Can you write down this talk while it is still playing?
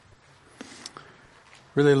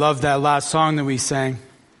Really love that last song that we sang,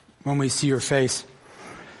 When We See Your Face.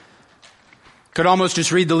 Could almost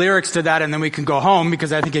just read the lyrics to that and then we can go home,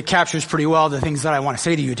 because I think it captures pretty well the things that I want to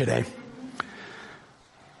say to you today.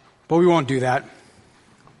 But we won't do that.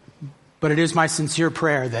 But it is my sincere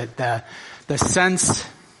prayer that the sense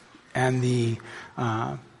and the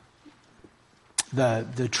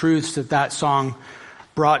truths that song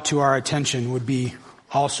brought to our attention would be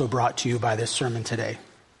also brought to you by this sermon today.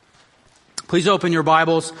 Please open your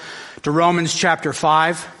Bibles to Romans chapter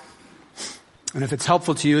 5. And if it's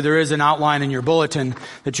helpful to you, there is an outline in your bulletin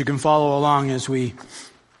that you can follow along as we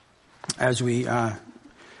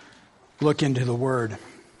look into the Word.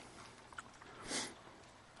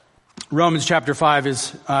 Romans chapter 5 is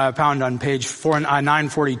found on page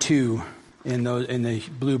 942 in the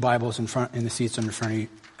blue Bibles in front, in the seats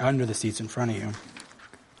under the seats in front of you.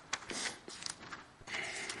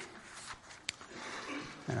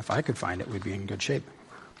 And if I could find it, we'd be in good shape.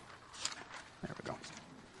 There we go.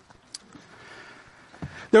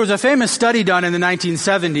 There was a famous study done in the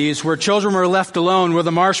 1970s where children were left alone with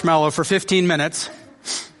a marshmallow for 15 minutes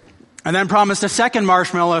and then promised a second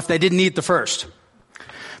marshmallow if they didn't eat the first.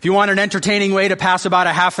 If you want an entertaining way to pass about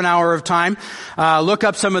a half an hour of time, look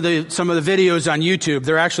up some of the videos on YouTube.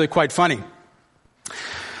 They're actually quite funny.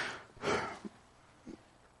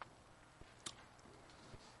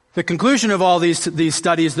 The conclusion of all these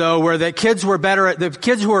studies, though, were that the kids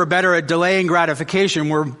who were better at delaying gratification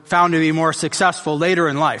were found to be more successful later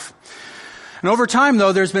in life. And over time,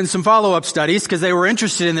 though, there's been some follow-up studies because they were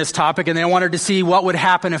interested in this topic and they wanted to see what would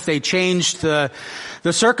happen if they changed the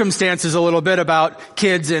circumstances a little bit about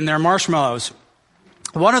kids and their marshmallows.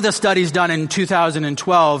 One of the studies done in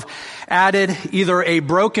 2012 added either a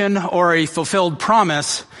broken or a fulfilled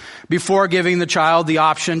promise before giving the child the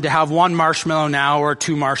option to have one marshmallow now or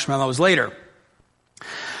two marshmallows later.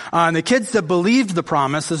 And the kids that believed the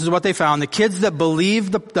promise, this is what they found, the kids that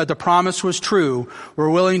believed that the promise was true were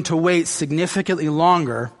willing to wait significantly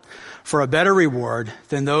longer for a better reward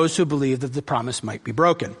than those who believed that the promise might be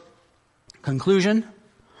broken. Conclusion: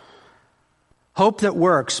 hope that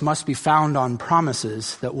works must be found on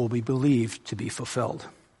promises that will be believed to be fulfilled.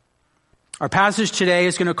 Our passage today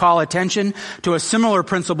is going to call attention to a similar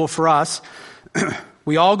principle for us.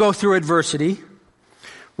 We all go through adversity,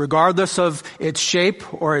 regardless of its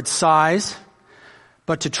shape or its size.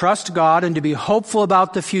 But to trust God and to be hopeful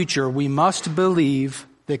about the future, we must believe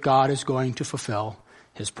that God is going to fulfill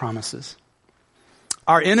His promises.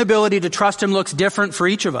 Our inability to trust Him looks different for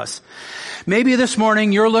each of us. Maybe this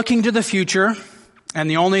morning you're looking to the future and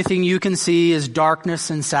the only thing you can see is darkness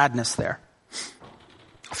and sadness there.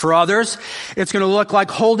 For others, it's going to look like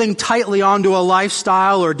holding tightly onto a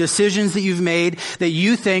lifestyle or decisions that you've made that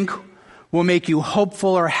you think will make you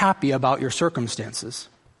hopeful or happy about your circumstances.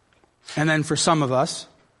 And then for some of us,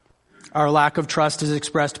 our lack of trust is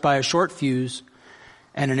expressed by a short fuse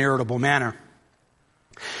and an irritable manner.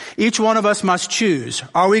 Each one of us must choose.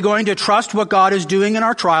 Are we going to trust what God is doing in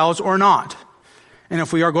our trials or not? And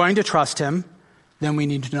if we are going to trust Him, then we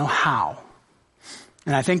need to know how.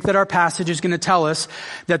 And I think that our passage is going to tell us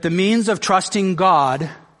that the means of trusting God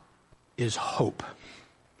is hope.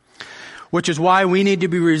 Which is why we need to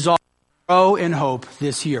be resolved to grow in hope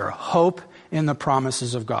this year. Hope in the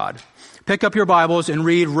promises of God. Pick up your Bibles and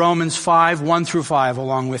read Romans 5, 1 through 5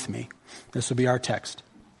 along with me. This will be our text.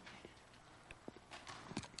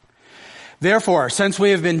 Therefore, since we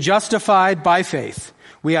have been justified by faith,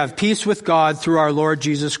 we have peace with God through our Lord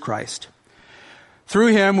Jesus Christ.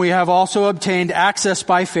 Through Him we have also obtained access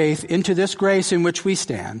by faith into this grace in which we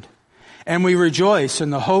stand, and we rejoice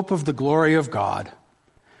in the hope of the glory of God.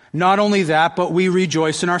 Not only that, but we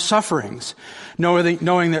rejoice in our sufferings,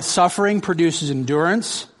 knowing that suffering produces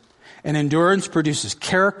endurance, and endurance produces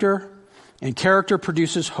character, and character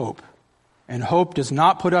produces hope. And hope does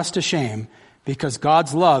not put us to shame, because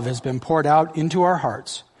God's love has been poured out into our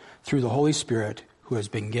hearts through the Holy Spirit who has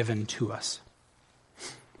been given to us.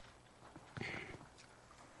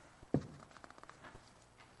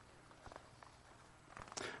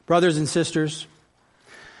 Brothers and sisters,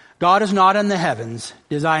 God is not in the heavens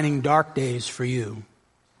designing dark days for you.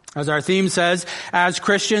 As our theme says, as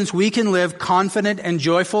Christians, we can live confident and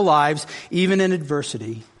joyful lives even in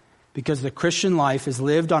adversity, because the Christian life is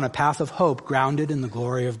lived on a path of hope grounded in the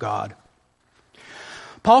glory of God.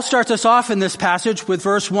 Paul starts us off in this passage with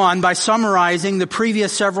verse 1 by summarizing the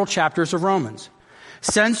previous several chapters of Romans.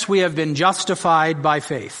 Since we have been justified by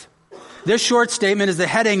faith. This short statement is the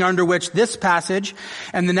heading under which this passage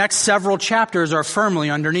and the next several chapters are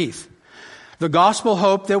firmly underneath. The gospel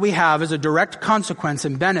hope that we have is a direct consequence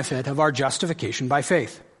and benefit of our justification by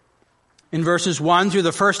faith. In verses 1 through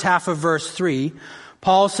the first half of verse 3,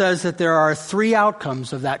 Paul says that there are 3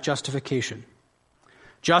 outcomes of that justification.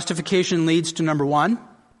 Justification leads to, number 1,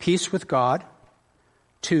 peace with God.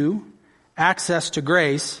 2, access to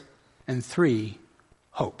grace. And 3,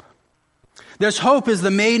 hope. This hope is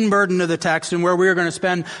the main burden of the text and where we are going to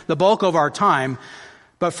spend the bulk of our time.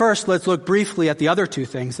 But first, let's look briefly at the other 2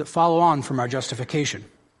 things that follow on from our justification.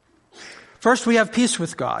 First, we have peace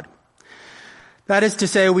with God. That is to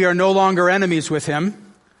say, we are no longer enemies with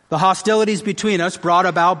Him. The hostilities between us brought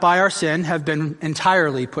about by our sin have been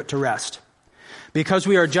entirely put to rest. Because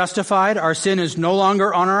we are justified, our sin is no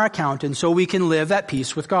longer on our account, and so we can live at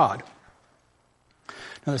peace with God.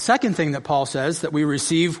 Now, the second thing that Paul says that we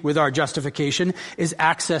receive with our justification is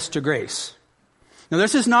access to grace. Now,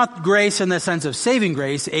 this is not grace in the sense of saving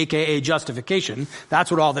grace, aka justification.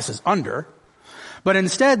 That's what all this is under. But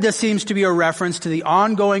instead, this seems to be a reference to the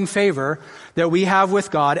ongoing favor that we have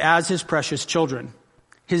with God as His precious children.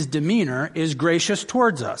 His demeanor is gracious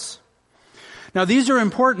towards us. Now, these are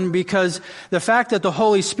important because the fact that the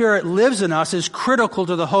Holy Spirit lives in us is critical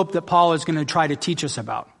to the hope that Paul is going to try to teach us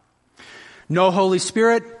about. No Holy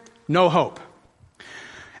Spirit, no hope.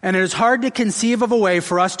 And it is hard to conceive of a way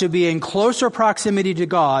for us to be in closer proximity to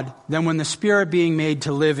God than when the Spirit being made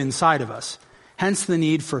to live inside of us. Hence the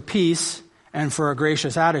need for peace and for a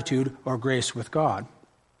gracious attitude or grace with God.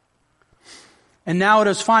 And now it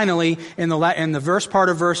is finally in the verse part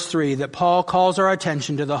of verse 3 that Paul calls our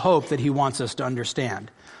attention to the hope that he wants us to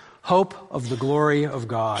understand. Hope of the glory of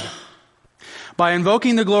God. By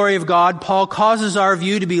invoking the glory of God, Paul causes our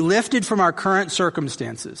view to be lifted from our current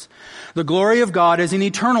circumstances. The glory of God is an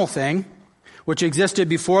eternal thing, which existed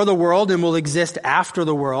before the world and will exist after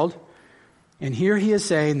the world. And here he is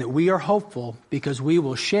saying that we are hopeful because we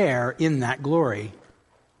will share in that glory.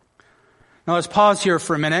 Now let's pause here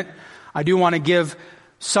for a minute. I do want to give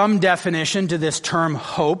some definition to this term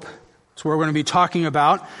hope. That's what we're going to be talking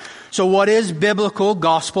about. So what is biblical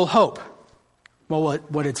gospel hope? Well,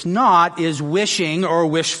 what it's not is wishing or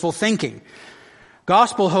wishful thinking.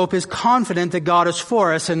 Gospel hope is confident that God is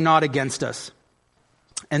for us and not against us.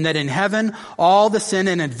 And that in heaven, all the sin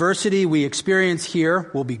and adversity we experience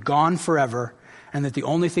here will be gone forever, and that the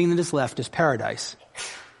only thing that is left is paradise.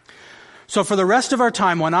 So for the rest of our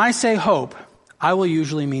time, when I say hope, I will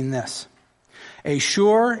usually mean this: a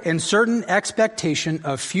sure and certain expectation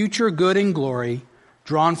of future good and glory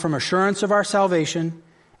drawn from assurance of our salvation,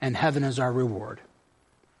 and heaven is our reward.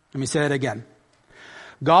 Let me say it again.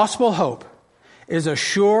 Gospel hope is a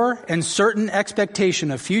sure and certain expectation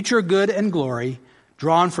of future good and glory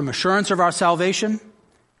drawn from assurance of our salvation,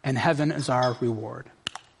 and heaven is our reward.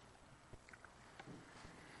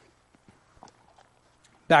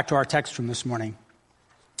 Back to our text from this morning.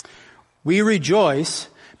 We rejoice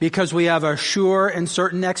because we have a sure and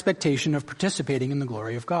certain expectation of participating in the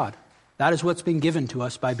glory of God. That is what's been given to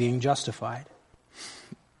us by being justified.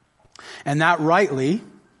 And that rightly,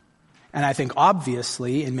 and I think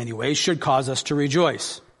obviously in many ways, should cause us to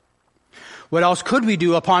rejoice. What else could we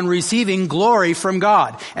do upon receiving glory from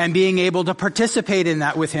God and being able to participate in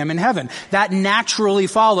that with Him in heaven? That naturally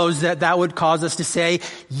follows that would cause us to say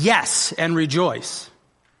yes and rejoice.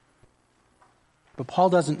 But Paul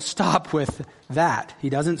doesn't stop with that. He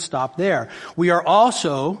doesn't stop there. We are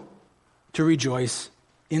also to rejoice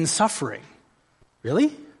in suffering.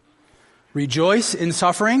 Really? Rejoice in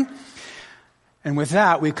suffering? And with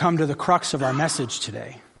that, we come to the crux of our message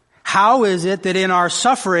today. How is it that in our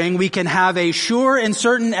suffering we can have a sure and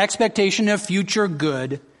certain expectation of future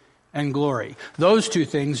good and glory? Those two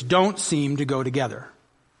things don't seem to go together.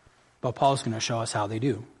 But Paul's going to show us how they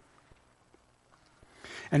do.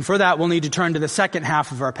 And for that, we'll need to turn to the second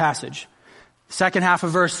half of our passage. Second half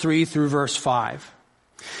of verse 3 through verse 5.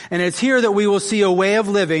 And it's here that we will see a way of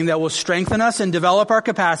living that will strengthen us and develop our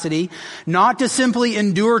capacity, not to simply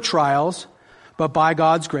endure trials, but by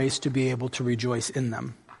God's grace to be able to rejoice in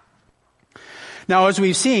them. Now, as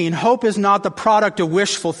we've seen, hope is not the product of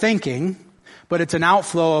wishful thinking, but it's an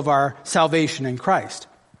outflow of our salvation in Christ.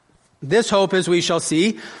 This hope, as we shall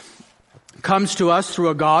see, comes to us through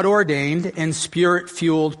a God-ordained and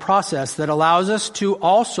Spirit-fueled process that allows us to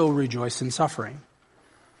also rejoice in suffering.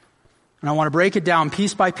 And I want to break it down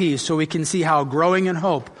piece by piece so we can see how growing in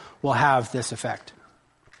hope will have this effect.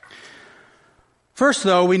 First,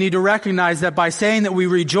 though, we need to recognize that by saying that we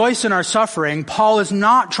rejoice in our suffering, Paul is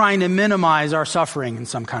not trying to minimize our suffering in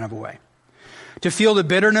some kind of a way. To feel the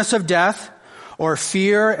bitterness of death, or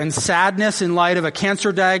fear and sadness in light of a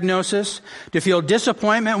cancer diagnosis, to feel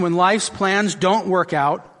disappointment when life's plans don't work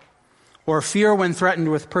out, or fear when threatened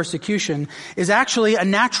with persecution, is actually a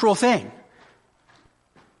natural thing.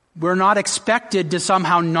 We're not expected to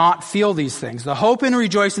somehow not feel these things. The hope and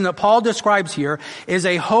rejoicing that Paul describes here is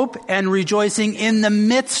a hope and rejoicing in the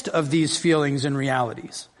midst of these feelings and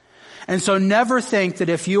realities. And so never think that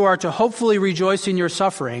if you are to hopefully rejoice in your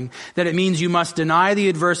suffering, that it means you must deny the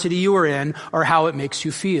adversity you are in or how it makes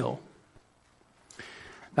you feel.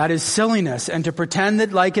 That is silliness, and to pretend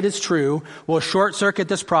that like it is true will short-circuit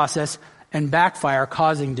this process and backfire,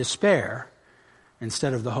 causing despair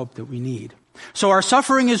instead of the hope that we need. So our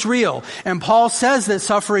suffering is real, and Paul says that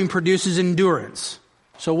suffering produces endurance.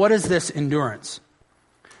 So what is this endurance?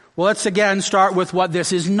 Well, let's again start with what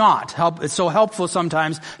this is not. It's so helpful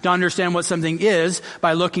sometimes to understand what something is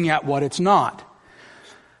by looking at what it's not.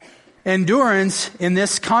 Endurance in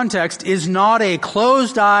this context is not a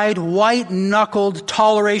closed-eyed, white-knuckled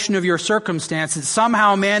toleration of your circumstance that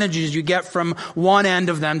somehow manages you get from one end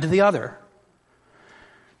of them to the other.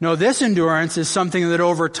 No, this endurance is something that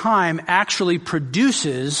over time actually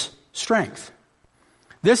produces strength.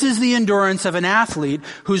 This is the endurance of an athlete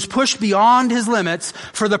who's pushed beyond his limits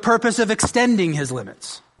for the purpose of extending his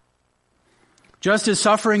limits. Just as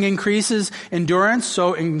suffering increases endurance,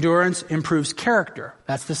 so endurance improves character.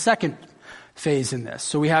 That's the second phase in this.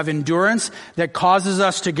 So we have endurance that causes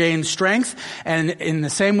us to gain strength, and in the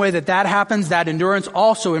same way that that happens, that endurance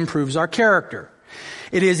also improves our character.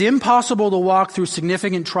 It is impossible to walk through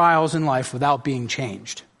significant trials in life without being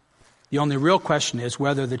changed. The only real question is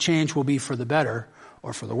whether the change will be for the better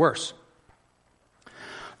or for the worse.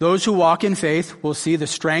 Those who walk in faith will see the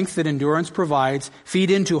strength that endurance provides feed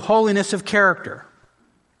into holiness of character.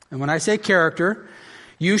 And when I say character,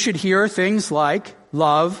 you should hear things like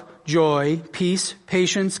love, joy, peace,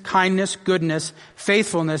 patience, kindness, goodness,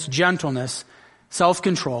 faithfulness, gentleness,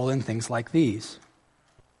 self-control, and things like these.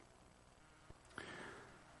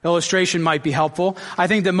 Illustration might be helpful. I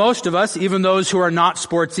think that most of us, even those who are not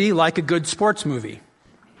sportsy, like a good sports movie.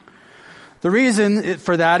 The reason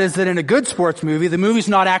for that is that in a good sports movie, the movie's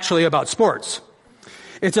not actually about sports.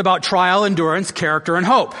 It's about trial, endurance, character, and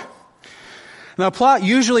hope. Now, the plot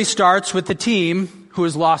usually starts with the team who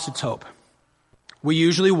has lost its hope. We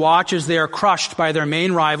usually watch as they are crushed by their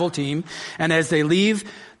main rival team, and as they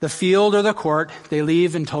leave the field or the court, they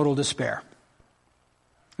leave in total despair.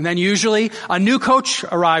 And then usually a new coach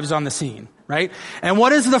arrives on the scene, right? And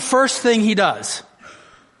what is the first thing he does?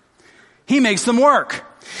 He makes them work.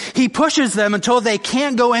 He pushes them until they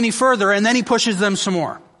can't go any further, and then he pushes them some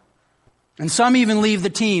more. And some even leave the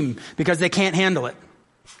team because they can't handle it.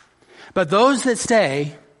 But those that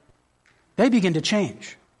stay, they begin to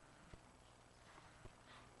change.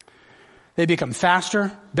 They become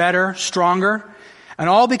faster, better, stronger, and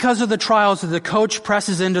all because of the trials that the coach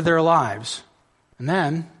presses into their lives. And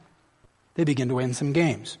then they begin to win some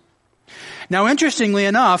games. Now, interestingly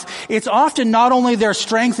enough, it's often not only their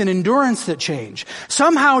strength and endurance that change.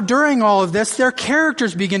 Somehow during all of this, their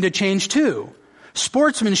characters begin to change too.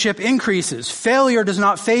 Sportsmanship increases. Failure does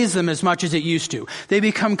not faze them as much as it used to. They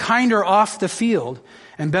become kinder off the field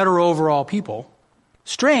and better overall people.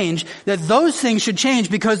 Strange that those things should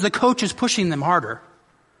change because the coach is pushing them harder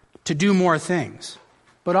to do more things.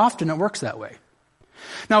 But often it works that way.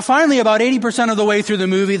 Now finally, about 80% of the way through the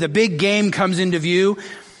movie, the big game comes into view,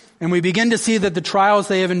 and we begin to see that the trials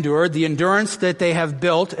they have endured, the endurance that they have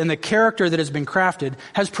built, and the character that has been crafted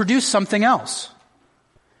has produced something else.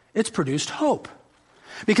 It's produced hope.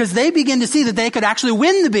 Because they begin to see that they could actually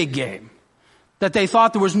win the big game that they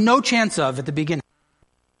thought there was no chance of at the beginning.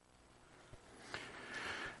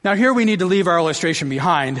 Now here we need to leave our illustration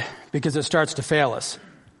behind because it starts to fail us.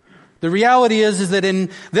 The reality is that in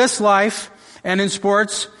this life and in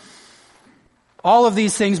sports, all of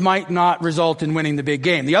these things might not result in winning the big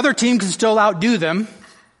game. The other team can still outdo them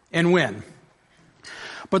and win.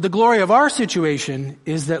 But the glory of our situation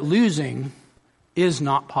is that losing is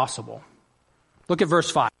not possible. Look at verse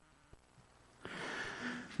 5.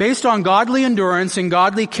 Based on godly endurance and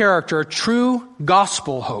godly character, true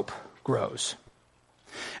gospel hope grows.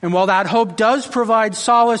 And while that hope does provide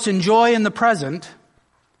solace and joy in the present,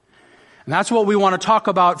 and that's what we want to talk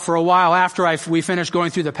about for a while after we finish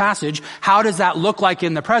going through the passage. How does that look like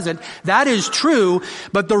in the present? That is true,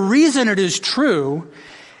 but the reason it is true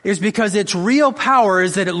is because its real power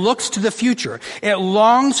is that it looks to the future. It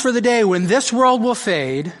longs for the day when this world will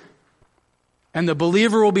fade and the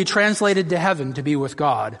believer will be translated to heaven to be with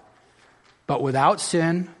God, but without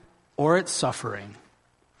sin or its suffering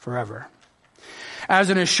forever. As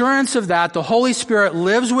an assurance of that, the Holy Spirit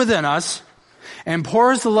lives within us and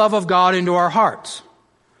pours the love of God into our hearts.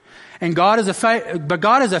 And God is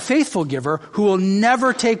a faithful giver who will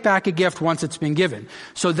never take back a gift once it's been given.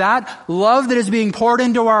 So that love that is being poured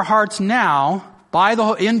into our hearts now by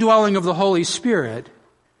the indwelling of the Holy Spirit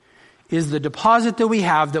is the deposit that we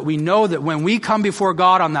have, that we know that when we come before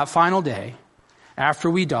God on that final day,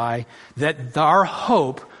 after we die, that our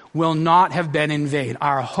hope will not have been in vain.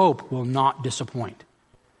 Our hope will not disappoint.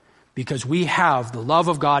 Because we have the love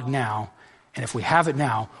of God now, and if we have it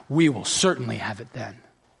now, we will certainly have it then.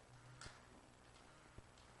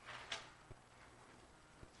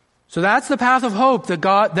 So that's the path of hope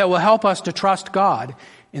that will help us to trust God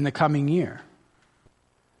in the coming year.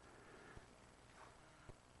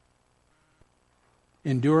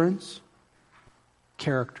 Endurance,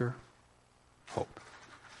 character, hope.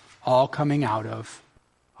 All coming out of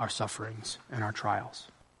our sufferings and our trials.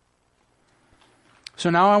 So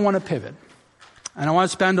now I want to pivot. And I want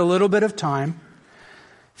to spend a little bit of time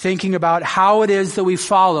thinking about how it is that we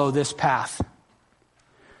follow this path.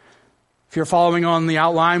 If you're following on the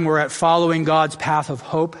outline, we're at following God's path of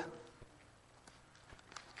hope.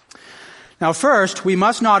 Now first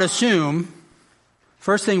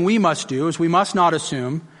thing we must do is we must not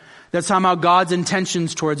assume that somehow God's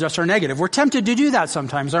intentions towards us are negative. We're tempted to do that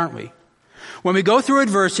sometimes, aren't we? When we go through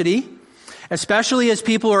adversity, especially as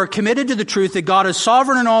people who are committed to the truth that God is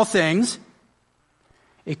sovereign in all things,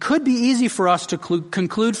 it could be easy for us to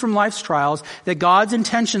conclude from life's trials that God's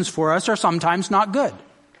intentions for us are sometimes not good.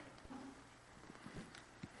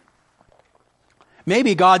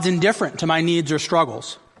 Maybe God's indifferent to my needs or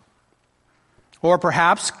struggles. Or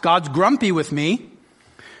perhaps God's grumpy with me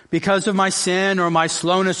because of my sin or my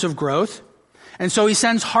slowness of growth, and so he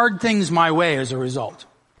sends hard things my way as a result.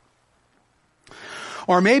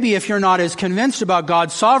 Or maybe if you're not as convinced about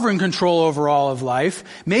God's sovereign control over all of life,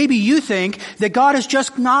 maybe you think that God is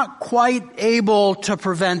just not quite able to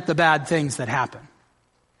prevent the bad things that happen.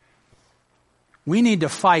 We need to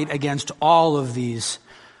fight against all of these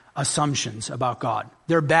assumptions about God.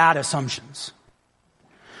 They're bad assumptions.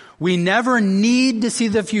 We never need to see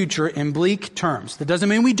the future in bleak terms. That doesn't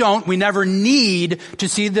mean we don't. We never need to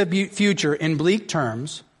see the future in bleak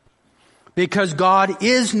terms because God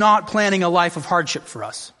is not planning a life of hardship for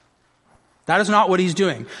us. That is not what he's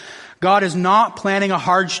doing. God is not planning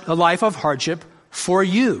a life of hardship for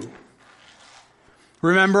you.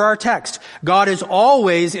 Remember our text. God is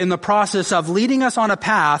always in the process of leading us on a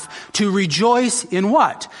path to rejoice in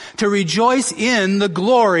what? To rejoice in the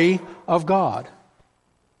glory of God.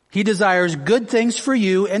 He desires good things for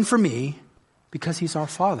you and for me because he's our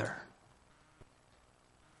Father.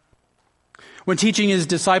 When teaching his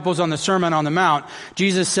disciples on the Sermon on the Mount,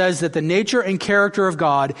 Jesus says that the nature and character of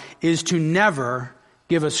God is to never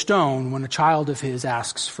give a stone when a child of his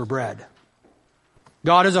asks for bread.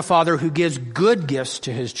 God is a Father who gives good gifts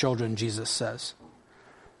to his children, Jesus says.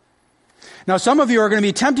 Now, some of you are going to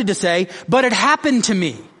be tempted to say, but it happened to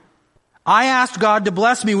me. I asked God to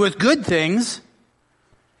bless me with good things,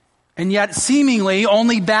 and yet seemingly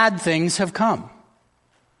only bad things have come.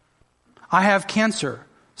 I have cancer.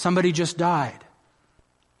 Somebody just died.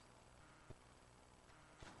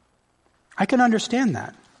 I can understand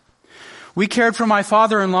that. We cared for my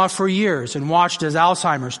father-in-law for years and watched as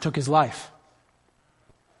Alzheimer's took his life.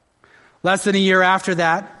 Less than a year after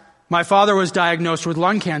that, my father was diagnosed with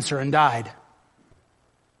lung cancer and died.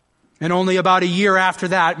 And only about a year after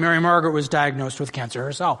that, Mary Margaret was diagnosed with cancer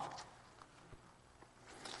herself.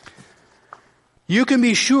 You can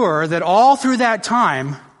be sure that all through that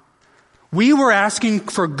time, we were asking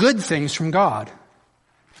for good things from God.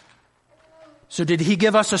 So did he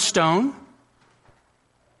give us a stone?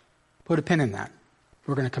 Put a pin in that.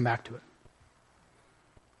 We're going to come back to it.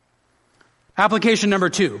 Application number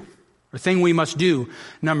 2, or thing we must do,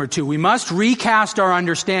 number 2. We must recast our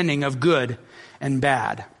understanding of good and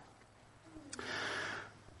bad.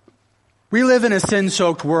 We live in a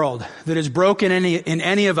sin-soaked world that is broken in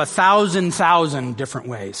any of 1,000 different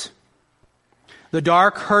ways. The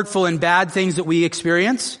dark, hurtful, and bad things that we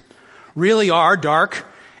experience really are dark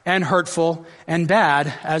and hurtful and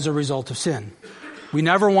bad as a result of sin. We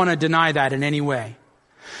never want to deny that in any way.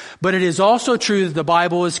 But it is also true that the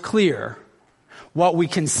Bible is clear. What we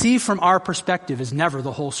can see from our perspective is never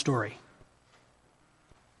the whole story.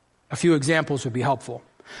 A few examples would be helpful.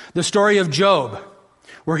 The story of Job,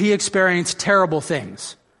 where he experienced terrible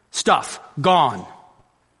things. Stuff, gone.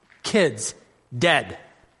 Kids, dead.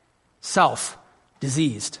 Self,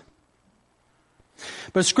 diseased.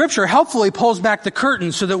 But Scripture helpfully pulls back the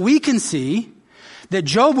curtain so that we can see that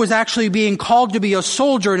Job was actually being called to be a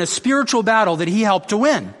soldier in a spiritual battle that he helped to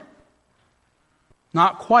win.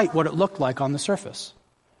 Not quite what it looked like on the surface.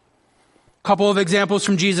 A couple of examples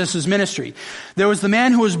from Jesus' ministry. There was the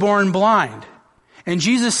man who was born blind. And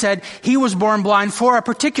Jesus said he was born blind for a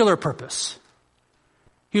particular purpose.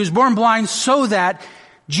 He was born blind so that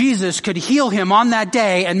Jesus could heal him on that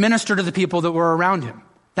day and minister to the people that were around him.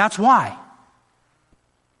 That's why.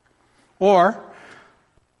 Or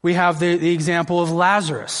we have the example of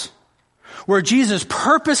Lazarus, where Jesus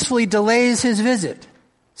purposefully delays his visit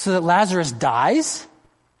so that Lazarus dies.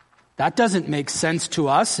 That doesn't make sense to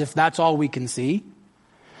us if that's all we can see.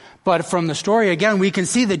 But from the story, again, we can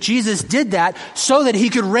see that Jesus did that so that he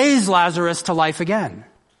could raise Lazarus to life again.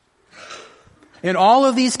 In all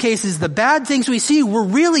of these cases, the bad things we see were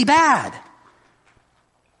really bad.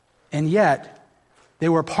 And yet, they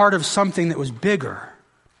were part of something that was bigger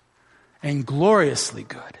and gloriously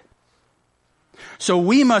good. So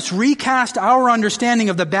we must recast our understanding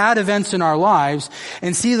of the bad events in our lives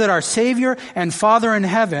and see that our Savior and Father in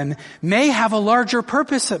heaven may have a larger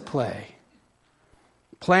purpose at play.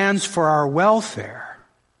 Plans for our welfare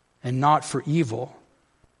and not for evil,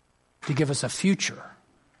 to give us a future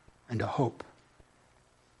and a hope.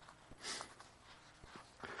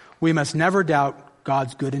 We must never doubt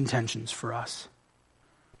God's good intentions for us.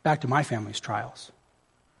 Back to my family's trials.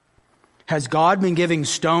 Has God been giving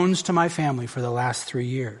stones to my family for the last 3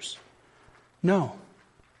 years? No.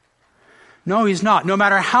 No, he's not. No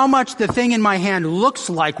matter how much the thing in my hand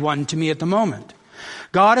looks like one to me at the moment.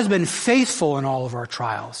 God has been faithful in all of our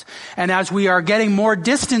trials. And as we are getting more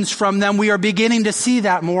distance from them, we are beginning to see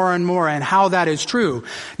that more and more and how that is true.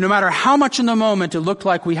 No matter how much in the moment it looked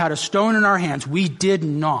like we had a stone in our hands, we did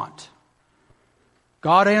not.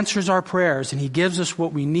 God answers our prayers and he gives us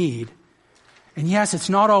what we need. And yes, it's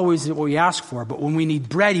not always what we ask for, but when we need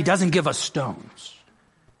bread, he doesn't give us stones.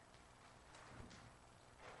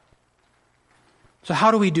 So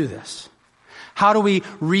how do we do this? How do we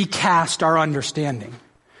recast our understanding?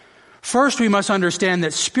 First, we must understand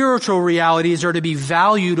that spiritual realities are to be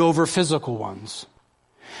valued over physical ones.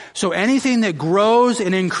 So anything that grows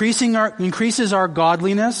and increases our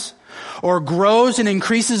godliness, or grows and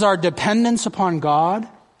increases our dependence upon God,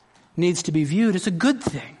 needs to be viewed as a good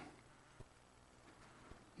thing,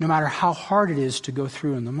 no matter how hard it is to go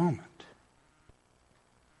through in the moment.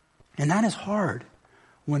 And that is hard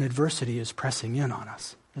when adversity is pressing in on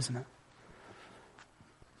us, isn't it?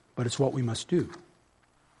 But it's what we must do.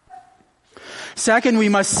 Second, we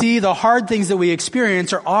must see the hard things that we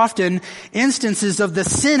experience are often instances of the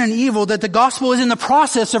sin and evil that the gospel is in the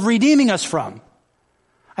process of redeeming us from.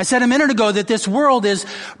 I said a minute ago that this world is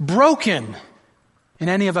broken in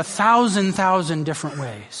any of 1,000 different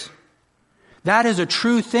ways. That is a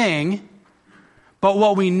true thing, but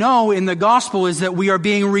what we know in the gospel is that we are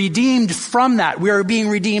being redeemed from that. We are being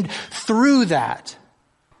redeemed through that.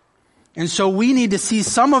 And so we need to see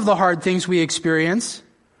some of the hard things we experience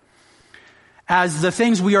as the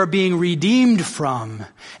things we are being redeemed from,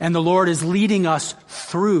 and the Lord is leading us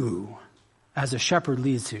through as a shepherd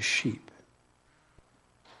leads his sheep.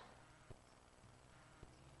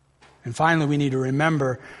 And finally, we need to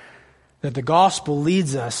remember that the gospel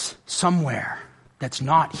leads us somewhere that's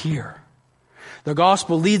not here. The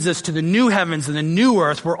gospel leads us to the new heavens and the new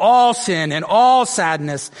earth where all sin and all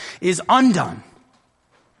sadness is undone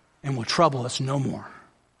and will trouble us no more.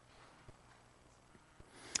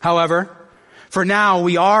 However, for now,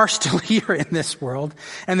 we are still here in this world,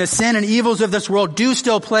 and the sin and evils of this world do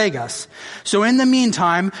still plague us. So in the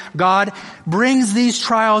meantime, God brings these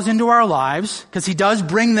trials into our lives, because he does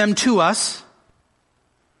bring them to us,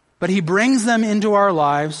 but he brings them into our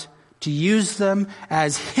lives to use them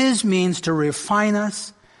as his means to refine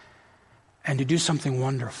us and to do something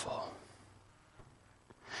wonderful.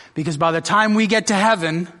 Because by the time we get to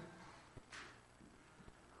heaven,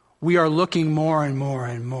 we are looking more and more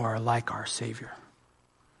and more like our Savior.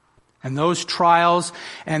 And those trials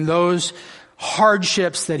and those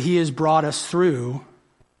hardships that he has brought us through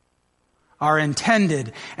are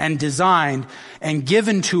intended and designed and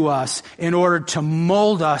given to us in order to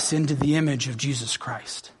mold us into the image of Jesus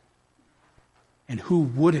Christ. And who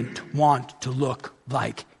wouldn't want to look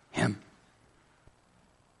like him?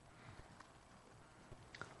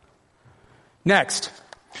 Next,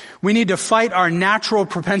 we need to fight our natural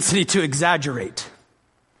propensity to exaggerate.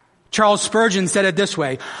 Charles Spurgeon said it this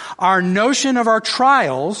way: our notion of our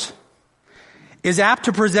trials is apt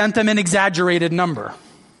to present them in exaggerated number.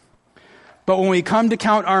 But when we come to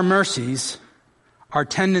count our mercies, our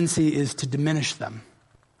tendency is to diminish them.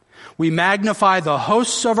 We magnify the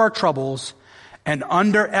hosts of our troubles and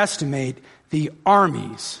underestimate the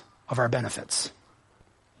armies of our benefits.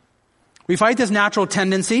 We fight this natural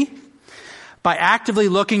tendency by actively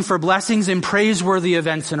looking for blessings in praiseworthy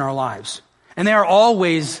events in our lives. And they are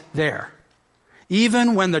always there.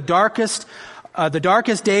 Even when the darkest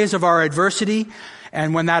days of our adversity,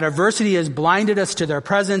 and when that adversity has blinded us to their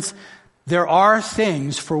presence, there are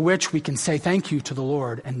things for which we can say thank you to the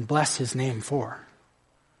Lord and bless his name for.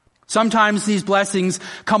 Sometimes these blessings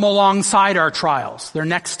come alongside our trials. They're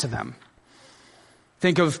next to them.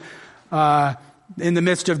 Think of in the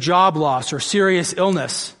midst of job loss or serious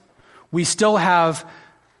illness, we still have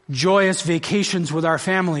joyous vacations with our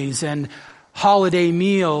families and holiday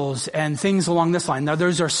meals and things along this line. Now,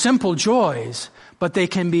 those are simple joys, but they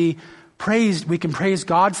can be praised. We can praise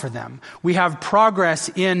God for them. We have progress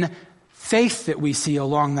in faith that we see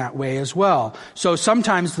along that way as well. So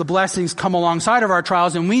sometimes the blessings come alongside of our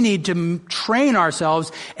trials, and we need to train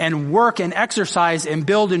ourselves and work and exercise and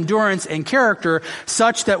build endurance and character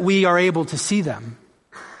such that we are able to see them.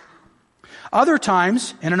 Other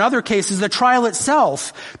times, and in other cases, the trial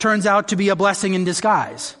itself turns out to be a blessing in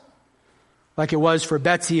disguise, like it was for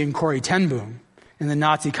Betsy and Corrie ten Boom in the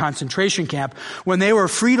Nazi concentration camp, when they were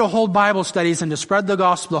free to hold Bible studies and to spread the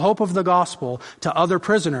gospel, the hope of the gospel, to other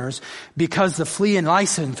prisoners because the flea and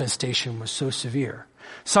lice infestation was so severe.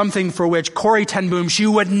 Something for which Corrie ten Boom, she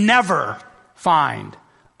would never find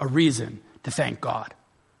a reason to thank God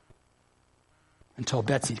until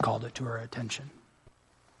Betsy called it to her attention.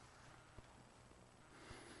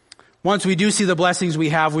 Once we do see the blessings we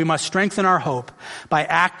have, we must strengthen our hope by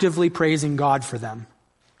actively praising God for them.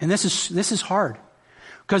 And this is hard,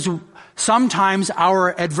 because sometimes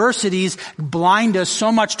our adversities blind us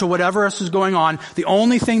so much to whatever else is going on. The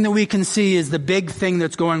only thing that we can see is the big thing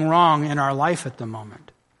that's going wrong in our life at the moment.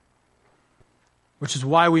 Which is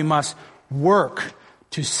why we must work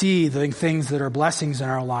to see the things that are blessings in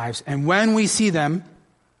our lives. And when we see them,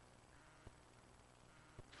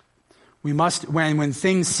 we must, when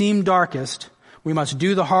things seem darkest, we must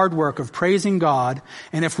do the hard work of praising God.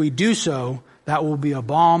 And if we do so, that will be a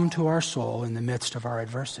balm to our soul in the midst of our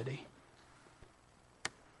adversity.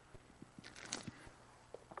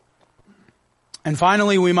 And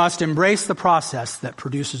finally, we must embrace the process that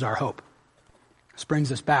produces our hope. This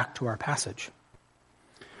brings us back to our passage.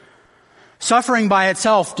 Suffering by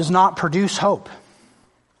itself does not produce hope.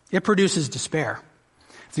 It produces despair.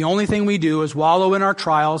 If the only thing we do is wallow in our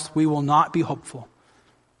trials, we will not be hopeful.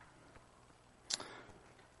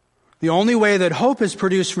 The only way that hope is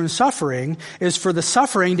produced from suffering is for the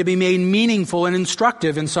suffering to be made meaningful and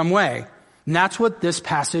instructive in some way. And that's what this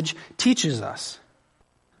passage teaches us.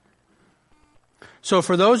 So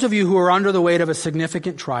for those of you who are under the weight of a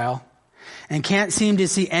significant trial and can't seem to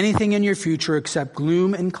see anything in your future except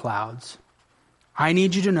gloom and clouds, I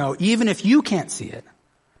need you to know, even if you can't see it,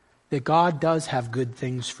 that God does have good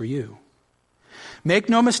things for you. Make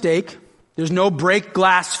no mistake, there's no break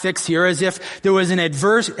glass fix here, as if there was an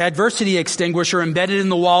adversity extinguisher embedded in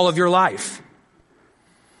the wall of your life.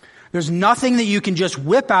 There's nothing that you can just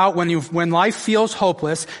whip out when life feels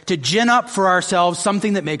hopeless to gin up for ourselves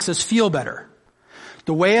something that makes us feel better.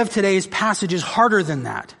 The way of today's passage is harder than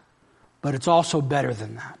that, but it's also better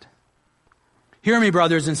than that. Hear me,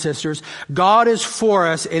 brothers and sisters. God is for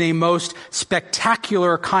us in a most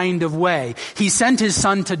spectacular kind of way. He sent his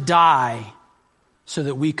son to die so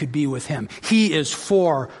that we could be with him. He is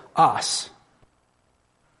for us.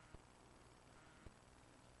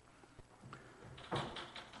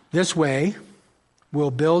 This way will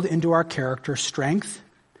build into our character strength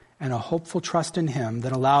and a hopeful trust in him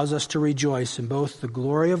that allows us to rejoice in both the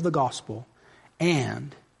glory of the gospel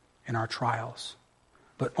and in our trials,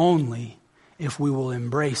 but only if we will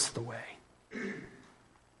embrace the way.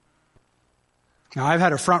 Now, I've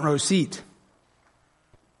had a front row seat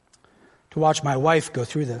to watch my wife go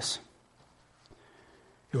through this.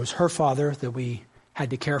 It was her father that we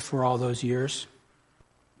had to care for all those years,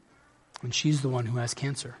 and she's the one who has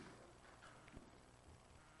cancer.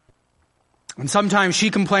 And sometimes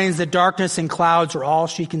she complains that darkness and clouds are all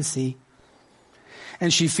she can see,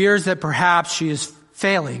 and she fears that perhaps she is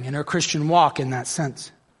failing in her Christian walk in that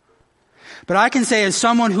sense. But I can say, as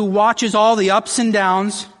someone who watches all the ups and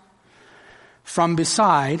downs from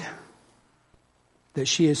beside, that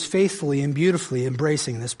she is faithfully and beautifully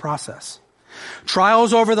embracing this process.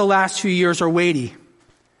 Trials over the last few years are weighty,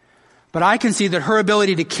 but I can see that her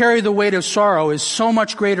ability to carry the weight of sorrow is so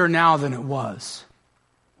much greater now than it was,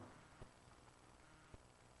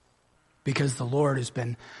 because the Lord has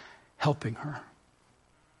been helping her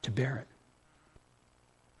to bear it.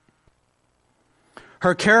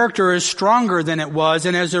 Her character is stronger than it was,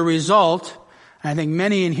 and as a result, I think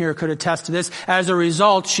many in here could attest to this, as a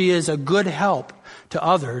result, she is a good help to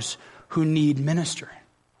others who need ministry.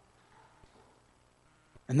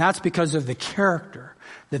 And that's because of the character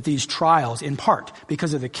that these trials, in part,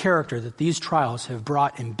 because of the character that these trials have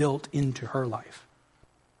brought and built into her life.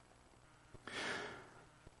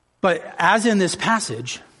 But as in this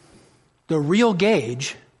passage, the real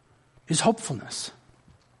gauge is hopefulness.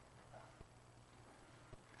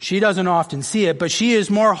 She doesn't often see it, but she is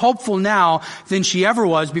more hopeful now than she ever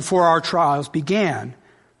was before our trials began,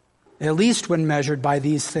 at least when measured by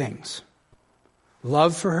these things: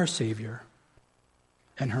 love for her Savior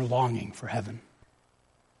and her longing for heaven.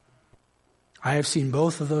 I have seen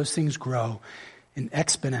both of those things grow in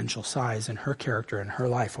exponential size in her character and her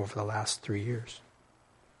life over the last 3 years.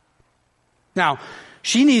 Now,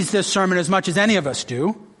 she needs this sermon as much as any of us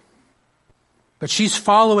do, but she's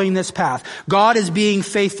following this path. God is being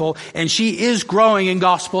faithful, and she is growing in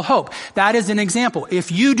gospel hope. That is an example.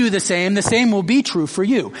 If you do the same will be true for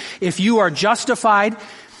you. If you are justified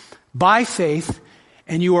by faith,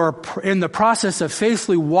 and you are in the process of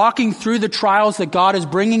faithfully walking through the trials that God is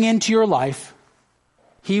bringing into your life,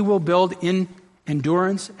 He will build in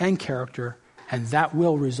endurance and character, and that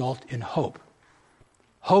will result in hope.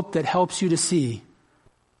 Hope that helps you to see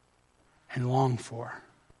and long for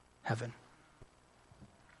heaven.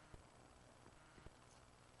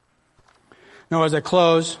 Now, as I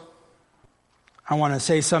close, I want to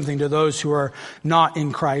say something to those who are not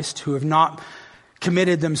in Christ, who have not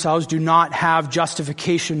committed themselves, do not have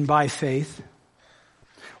justification by faith.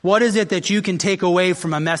 What is it that you can take away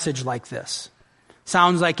from a message like this?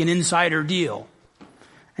 Sounds like an insider deal.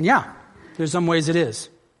 And yeah, there's some ways it is.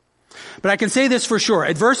 But I can say this for sure.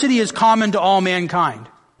 Adversity is common to all mankind.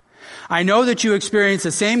 I know that you experience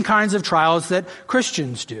the same kinds of trials that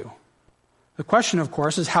Christians do. The question, of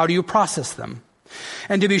course, is how do you process them?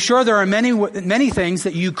 And to be sure, there are many things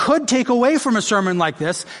that you could take away from a sermon like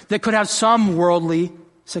this that could have some worldly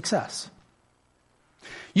success.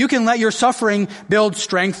 You can let your suffering build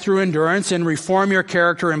strength through endurance and reform your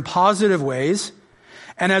character in positive ways,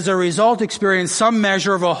 and as a result experience some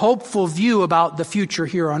measure of a hopeful view about the future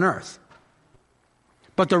here on earth.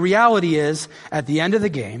 But the reality is, at the end of the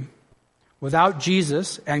game, without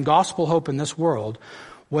Jesus and gospel hope in this world,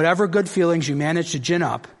 whatever good feelings you manage to gin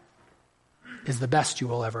up is the best you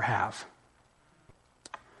will ever have.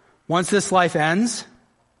 Once this life ends,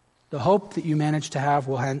 the hope that you manage to have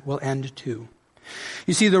will end too.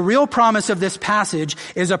 You see, the real promise of this passage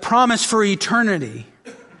is a promise for eternity,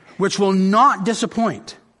 which will not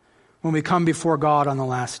disappoint when we come before God on the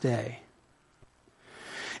last day.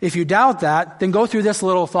 If you doubt that, then go through this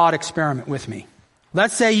little thought experiment with me.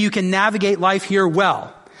 Let's say you can navigate life here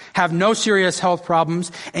well, have no serious health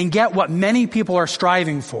problems, and get what many people are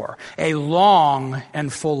striving for, a long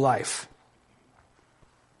and full life.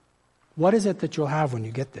 What is it that you'll have when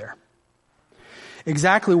you get there?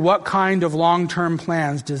 Exactly what kind of long-term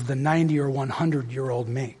plans does the 90 or 100-year-old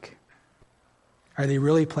make? Are they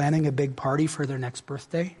really planning a big party for their next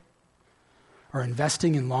birthday? Or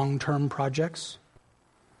investing in long-term projects?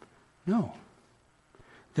 No,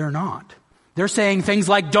 they're not. They're saying things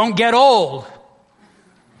like, don't get old.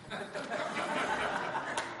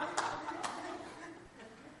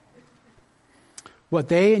 What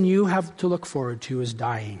they and you have to look forward to is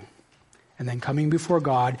dying, and then coming before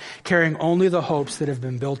God, carrying only the hopes that have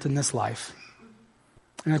been built in this life.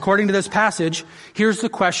 And according to this passage, here's the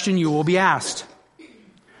question you will be asked.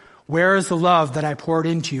 Where is the love that I poured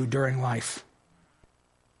into you during life?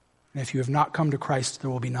 And if you have not come to Christ, there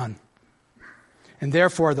will be none. And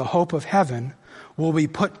therefore, the hope of heaven will be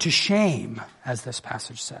put to shame, as this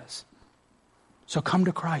passage says. So come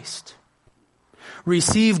to Christ.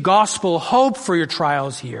 Receive gospel hope for your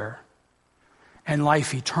trials here and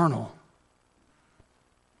life eternal.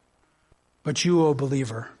 But you, O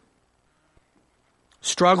believer,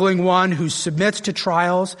 struggling one who submits to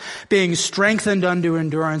trials, being strengthened unto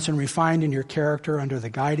endurance and refined in your character under the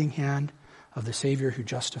guiding hand of the Savior who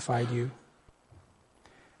justified you.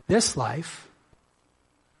 This life,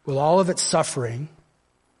 with all of its suffering,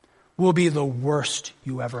 will be the worst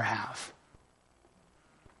you ever have.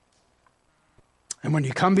 And when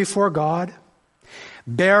you come before God,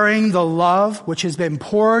 bearing the love which has been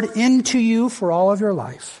poured into you for all of your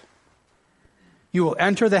life, you will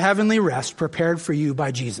enter the heavenly rest prepared for you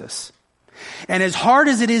by Jesus. And as hard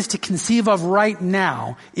as it is to conceive of right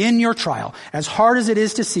now in your trial, as hard as it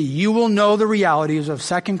is to see, you will know the realities of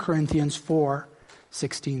 2 Corinthians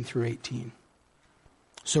 4:16 through 18.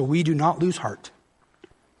 So we do not lose heart.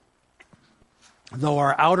 Though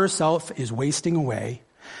our outer self is wasting away,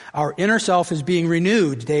 our inner self is being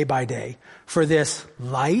renewed day by day. For this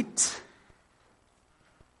light,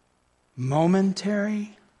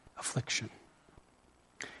 momentary affliction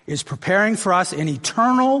is preparing for us an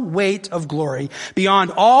eternal weight of glory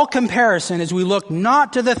beyond all comparison as we look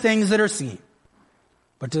not to the things that are seen,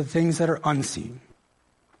 but to the things that are unseen.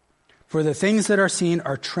 For the things that are seen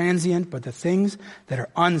are transient, but the things that are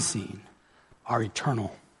unseen are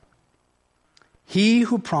eternal. He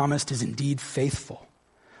who promised is indeed faithful.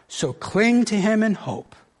 So cling to him in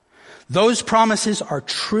hope, Those promises are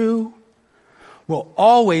true, will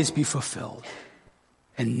always be fulfilled,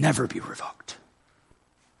 and never be revoked.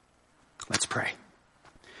 Let's pray.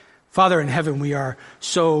 Father in heaven, we are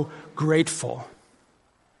so grateful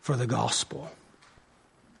for the gospel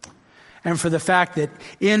and for the fact that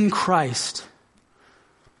in Christ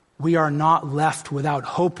we are not left without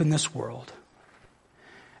hope in this world,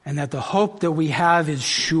 and that the hope that we have is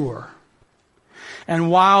sure.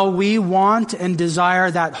 And while we want and desire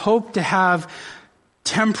that hope to have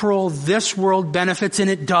temporal, this world benefits, and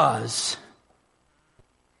it does,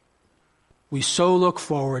 we so look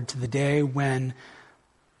forward to the day when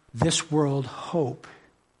this world hope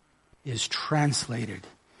is translated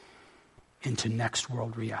into next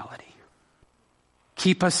world reality.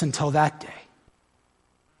 Keep us until that day.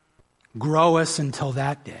 Grow us until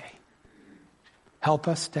that day. Help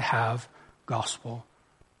us to have gospel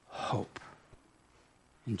hope.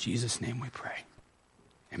 In Jesus' name we pray.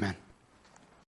 Amen.